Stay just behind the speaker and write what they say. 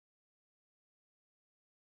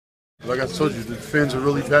Like I told you, the fans are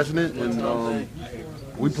really passionate, and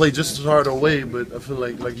we play just as hard away. But I feel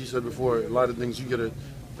like you said before, a lot of things you get an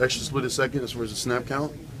extra split a second as far as the snap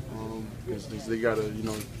count. Because they gotta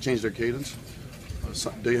change their cadence.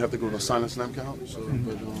 They have to go to a silent snap count. So,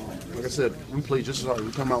 but like I said, we play just as hard.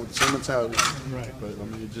 We come out with the same mentality. Right. But I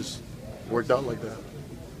mean, it just worked out like that.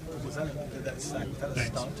 Was that a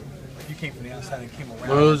stunt? You came from the outside and came around.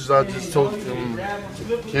 Well, I just told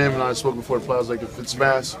Cam and I spoke before the play. I was like, if it's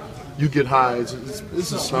fast, you get high. It's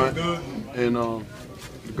a stunt, and the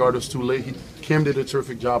guard was too late. Cam did a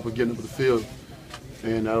terrific job of getting into the field,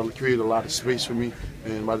 and that created a lot of space for me.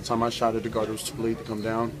 And by the time I shot it, the guard was too late to come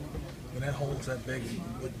down. When that hole's that big,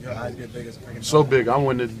 your eyes get big as a freaking so big, I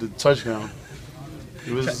wanted the touchdown.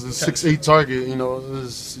 It was a 6'8" target.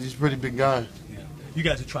 He's a pretty big guy. You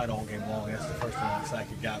guys have tried all game long. That's the first one sack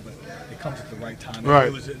you got, but it comes at the right time. Right.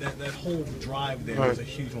 It was that whole drive there was a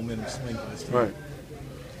huge momentum swing for this team. Right.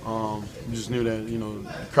 We just knew that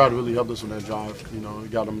the crowd really helped us on that drive. It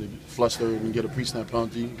got them to fluster and get a pre-snap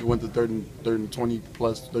penalty. It went to third and 20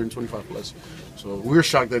 plus, third and 25 plus. So we were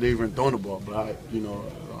shocked that they even thrown the ball, but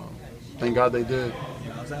thank God they did.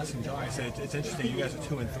 I was asking John. I said it's interesting. You guys are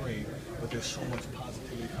 2-3, but there's so much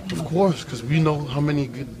positivity coming. Of course, because we know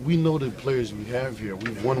we know the players we have here.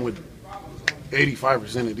 We've won with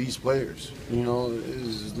 85% of these players.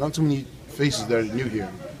 There's not too many faces that are new here,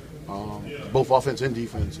 both offense and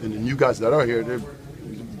defense. And the new guys that are here, they're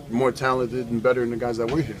more talented and better than the guys that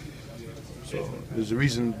were here. So there's a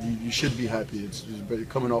reason you should be happy. It's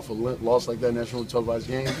coming off a loss like that, national televised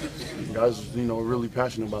game. Guys, are really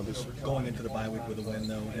passionate about this. Going into the bye week with a win,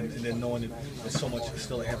 though, and then knowing that there's so much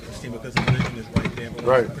still ahead for this team because the division is right there, but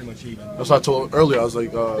right. Pretty much even. That's what I told earlier. I was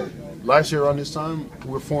like, last year around this time,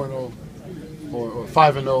 we're 4-0 or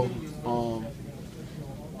 5-0.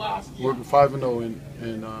 We're 5-0,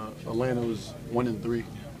 and Atlanta was 1-3.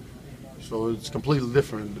 So it's completely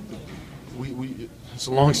different. It's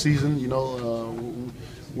a long season,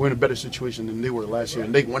 we're in a better situation than they were last year,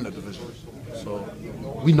 and they won the division. So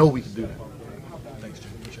we know we can do that.